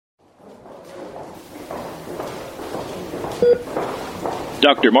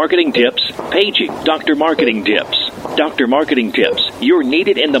Dr. Marketing Tips, paging Dr. Marketing Tips. Dr. Marketing Tips, you're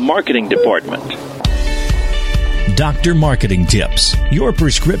needed in the marketing department. Dr. Marketing Tips, your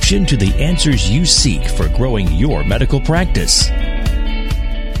prescription to the answers you seek for growing your medical practice.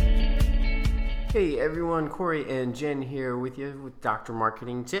 Hey everyone, Corey and Jen here with you with Dr.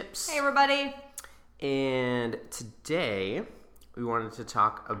 Marketing Tips. Hey everybody. And today we wanted to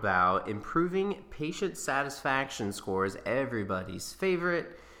talk about improving patient satisfaction scores, everybody's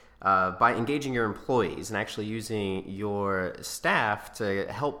favorite, by engaging your employees and actually using your staff to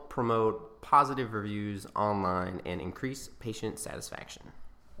help promote positive reviews online and increase patient satisfaction.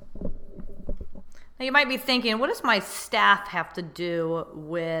 Now you might be thinking, what does my staff have to do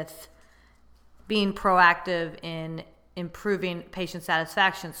with being proactive in improving patient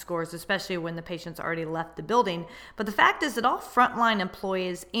satisfaction scores, especially when the patient's already left the building? But the fact is that all frontline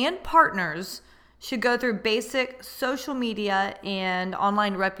employees and partners should go through basic social media and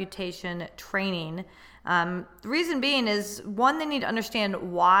online reputation training. The reason being is, one, they need to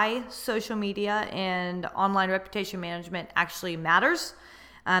understand why social media and online reputation management actually matters.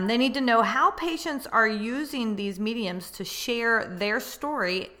 They need to know how patients are using these mediums to share their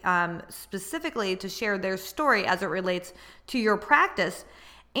story, specifically to share their story as it relates to your practice.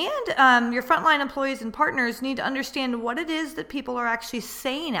 And your frontline employees and partners need to understand what it is that people are actually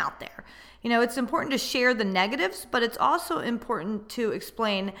saying out there. You know, it's important to share the negatives, but it's also important to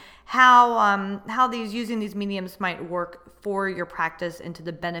explain how using these mediums might work for your practice and to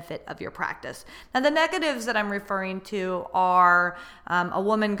the benefit of your practice. Now, the negatives that I'm referring to are a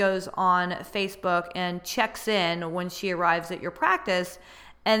woman goes on Facebook and checks in when she arrives at your practice,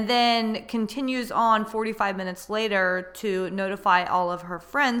 and then continues on 45 minutes later to notify all of her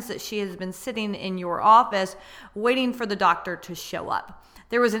friends that she has been sitting in your office waiting for the doctor to show up.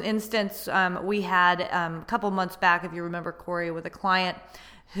 There was an instance we had a couple months back, if you remember, Corey, with a client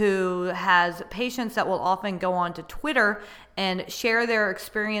who has patients that will often go on to Twitter and share their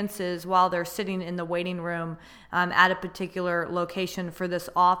experiences while they're sitting in the waiting room at a particular location for this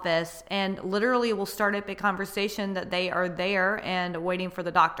office, and literally will start up a conversation that they are there and waiting for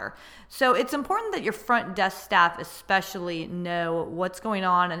the doctor. So it's important that your front desk staff especially know what's going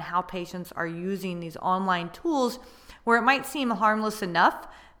on and how patients are using these online tools, where it might seem harmless enough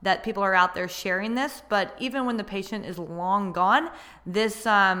that people are out there sharing this, but even when the patient is long gone, this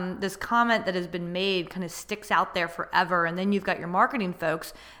comment that has been made kind of sticks out there forever. And then you've got your marketing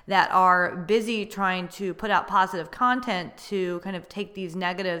folks that are busy trying to put out positive content to kind of take these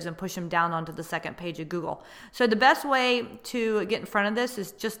negatives and push them down onto the second page of Google. So the best way to get in front of this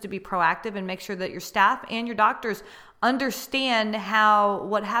is just to be proactive and make sure that your staff and your doctors understand how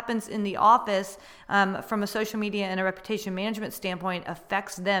what happens in the office from a social media and a reputation management standpoint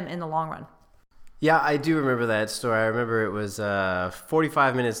affects them in the long run. Yeah, I do remember that story. I remember it was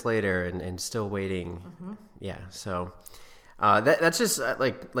 45 minutes later and still waiting. Mm-hmm. Yeah, so that's just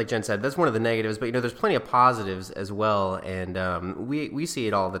like Jen said, that's one of the negatives. But there's plenty of positives as well, and we see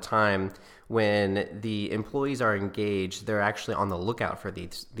it all the time. When the employees are engaged, they're actually on the lookout for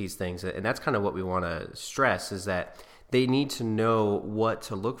these things, and that's kind of what we want to stress, is that they need to know what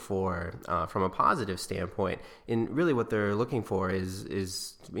to look for from a positive standpoint. And really what they're looking for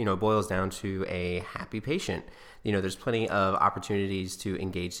is boils down to a happy patient. There's plenty of opportunities to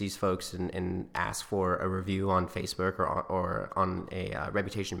engage these folks and ask for a review on Facebook or on a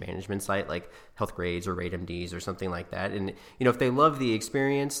reputation management site like HealthGrades or RateMDs or something like that. And, if they love the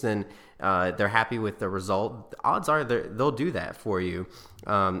experience, then they're happy with the result, odds are they'll do that for you.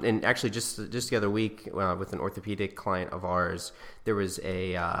 And actually, just the other week with an orthopedic client of ours, it was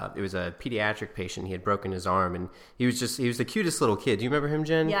a pediatric patient. He had broken his arm, and he was the cutest little kid. Do you remember him,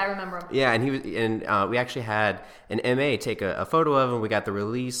 Jen? Yeah, I remember him. Yeah, and we actually had an MA take a photo of him. We got the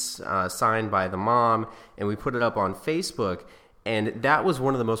release signed by the mom, and we put it up on Facebook. And that was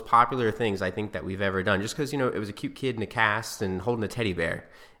one of the most popular things I think that we've ever done, just because, it was a cute kid in a cast and holding a teddy bear.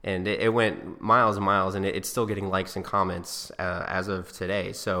 And it went miles and miles, and it's still getting likes and comments as of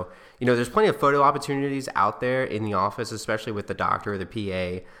today. So, there's plenty of photo opportunities out there in the office, especially with the doctor or the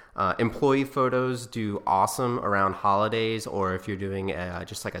PA. Employee photos do awesome around holidays, or if you're doing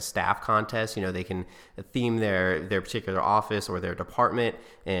just like a staff contest, they can theme their particular office or their department,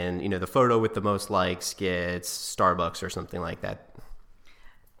 and, the photo with the most likes gets Starbucks or something like that.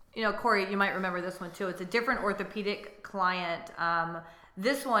 Corey, you might remember this one too. It's a different orthopedic client.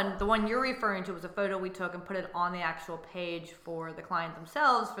 This one, the one you're referring to, was a photo we took and put it on the actual page for the client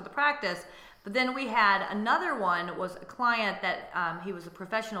themselves, for the practice. But then we had another one, was a client that he was a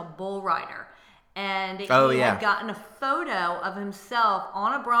professional bull rider. And he had gotten a photo of himself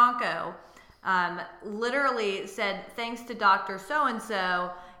on a Bronco literally said, thanks to Dr.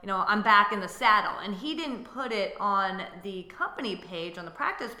 So-and-so, I'm back in the saddle. And he didn't put it on the company page, on the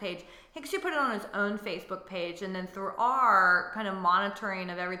practice page. He actually put it on his own Facebook page. And then through our kind of monitoring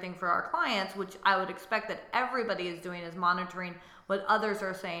of everything for our clients, which I would expect that everybody is doing, is monitoring what others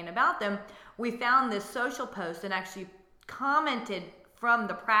are saying about them, we found this social post and actually commented from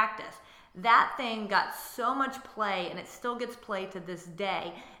the practice. That thing got so much play, and it still gets play to this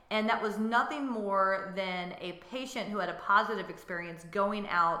day. And that was nothing more than a patient who had a positive experience going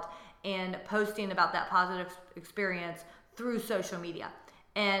out and posting about that positive experience through social media.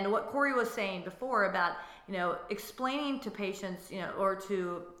 And what Corey was saying before about, explaining to patients, or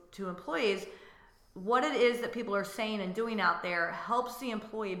to employees what it is that people are saying and doing out there helps the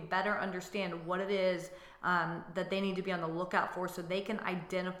employee better understand what it is that they need to be on the lookout for, so they can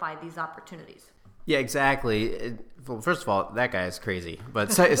identify these opportunities. Yeah, exactly. Well, first of all, that guy is crazy. But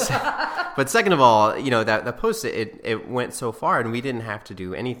but second of all, that post, it went so far, and we didn't have to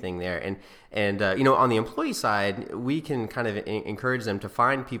do anything there. And on the employee side, we can kind of encourage them to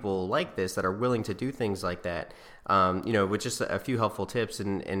find people like this that are willing to do things like that. With just a few helpful tips,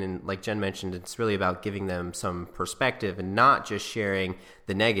 and like Jen mentioned, it's really about giving them some perspective and not just sharing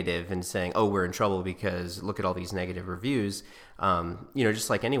the negative and saying, oh, we're in trouble because look at all these negative reviews. Just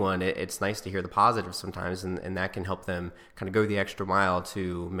like anyone, it's nice to hear the positive sometimes, and that can help them kind of go the extra mile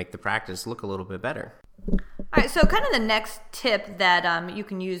to make the practice look a little bit better. All right, so kind of the next tip that you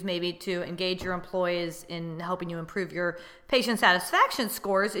can use maybe to engage your employees in helping you improve your patient satisfaction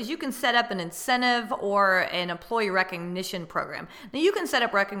scores is you can set up an incentive or an employee recognition program. Now, you can set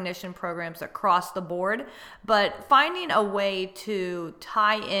up recognition programs across the board, but finding a way to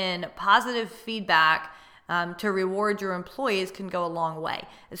tie in positive feedback to reward your employees can go a long way,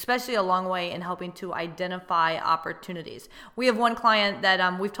 especially a long way in helping to identify opportunities. We have one client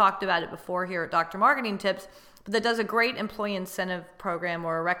that we've talked about it before here at Dr. Marketing Tips, but that does a great employee incentive program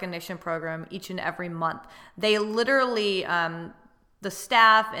or a recognition program each and every month. They literally, the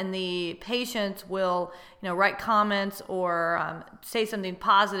staff and the patients will, write comments or say something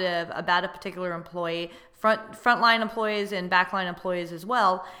positive about a particular employee, frontline employees and backline employees as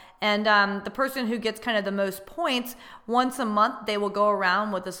well. And the person who gets kind of the most points, once a month, they will go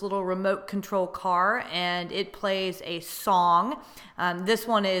around with this little remote control car, and it plays a song. This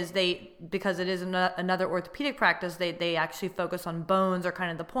one is, because it is another orthopedic practice, they actually focus on bones, or kind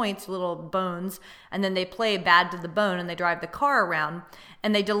of the points, little bones, and then they play Bad to the Bone, and they drive the car around,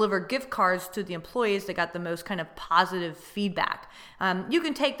 and they deliver gift cards to the employees that got the most kind of positive feedback. You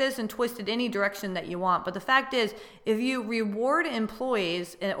can take this and twist it any direction that you want, but the fact is, if you reward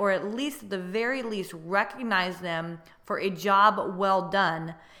employees, or at least at the very least recognize them for a job well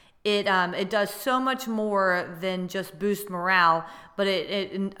done, it does so much more than just boost morale, but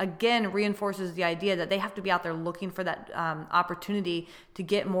it again reinforces the idea that they have to be out there looking for that opportunity to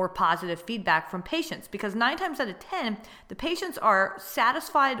get more positive feedback from patients, because 9 times out of 10, the patients are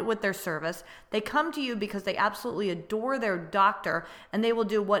satisfied with their service. They come to you because they absolutely adore their doctor, and they will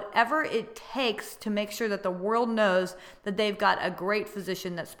do whatever it takes to make sure that the world knows that they've got a great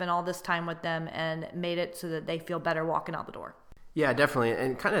physician that spent all this time with them and made it so that they feel better walking out the door. Yeah, definitely.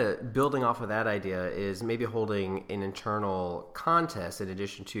 And kind of building off of that idea is maybe holding an internal contest in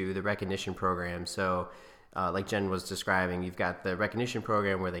addition to the recognition program. So like Jen was describing, you've got the recognition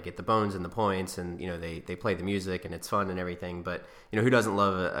program where they get the bones and the points, and they play the music and it's fun and everything. But who doesn't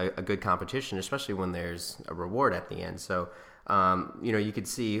love a good competition, especially when there's a reward at the end? So you could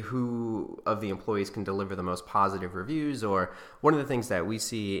see who of the employees can deliver the most positive reviews. Or one of the things that we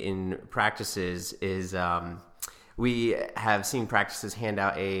see in practices is we have seen practices hand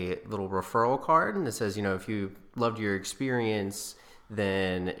out a little referral card, and it says, if you loved your experience,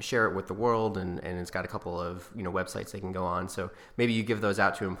 then share it with the world, and it's got a couple of websites they can go on. So maybe you give those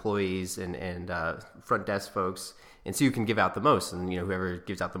out to employees and front desk folks, and so you can give out the most. And whoever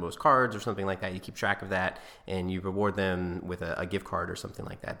gives out the most cards or something like that, you keep track of that, and you reward them with a gift card or something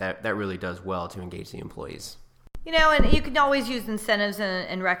like that. That really does well to engage the employees. And you can always use incentives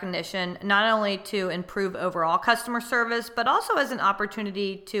and recognition, not only to improve overall customer service, but also as an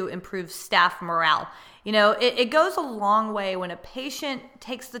opportunity to improve staff morale. It goes a long way when a patient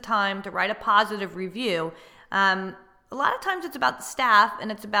takes the time to write a positive review. A lot of times it's about the staff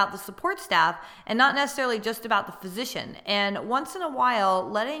and it's about the support staff, and not necessarily just about the physician. And once in a while,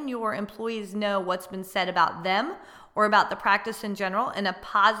 letting your employees know what's been said about them or about the practice in general in a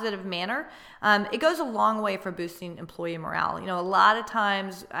positive manner, it goes a long way for boosting employee morale. A lot of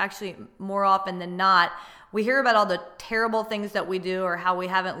times, actually more often than not, we hear about all the terrible things that we do, or how we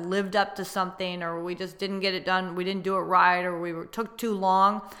haven't lived up to something, or we just didn't get it done, we didn't do it right, or took too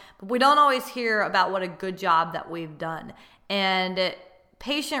long. But we don't always hear about what a good job that we've done. And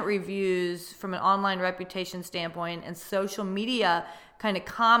patient reviews from an online reputation standpoint and social media kind of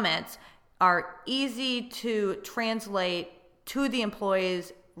comments are easy to translate to the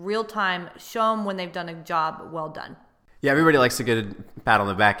employees real time, show them when they've done a job well done. Yeah, everybody likes a good pat on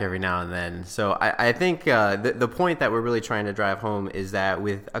the back every now and then. So I think the point that we're really trying to drive home is that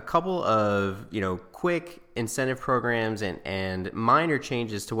with a couple of quick incentive programs and minor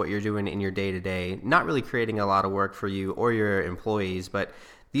changes to what you're doing in your day-to-day, not really creating a lot of work for you or your employees, but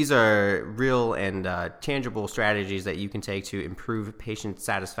these are real and tangible strategies that you can take to improve patient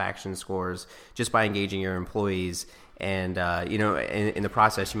satisfaction scores just by engaging your employees. And in the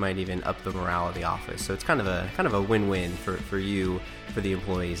process, you might even up the morale of the office. So it's kind of a win-win for you, for the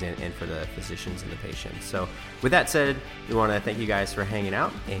employees, and for the physicians and the patients. So with that said, we want to thank you guys for hanging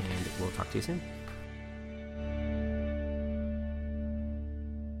out, and we'll talk to you soon.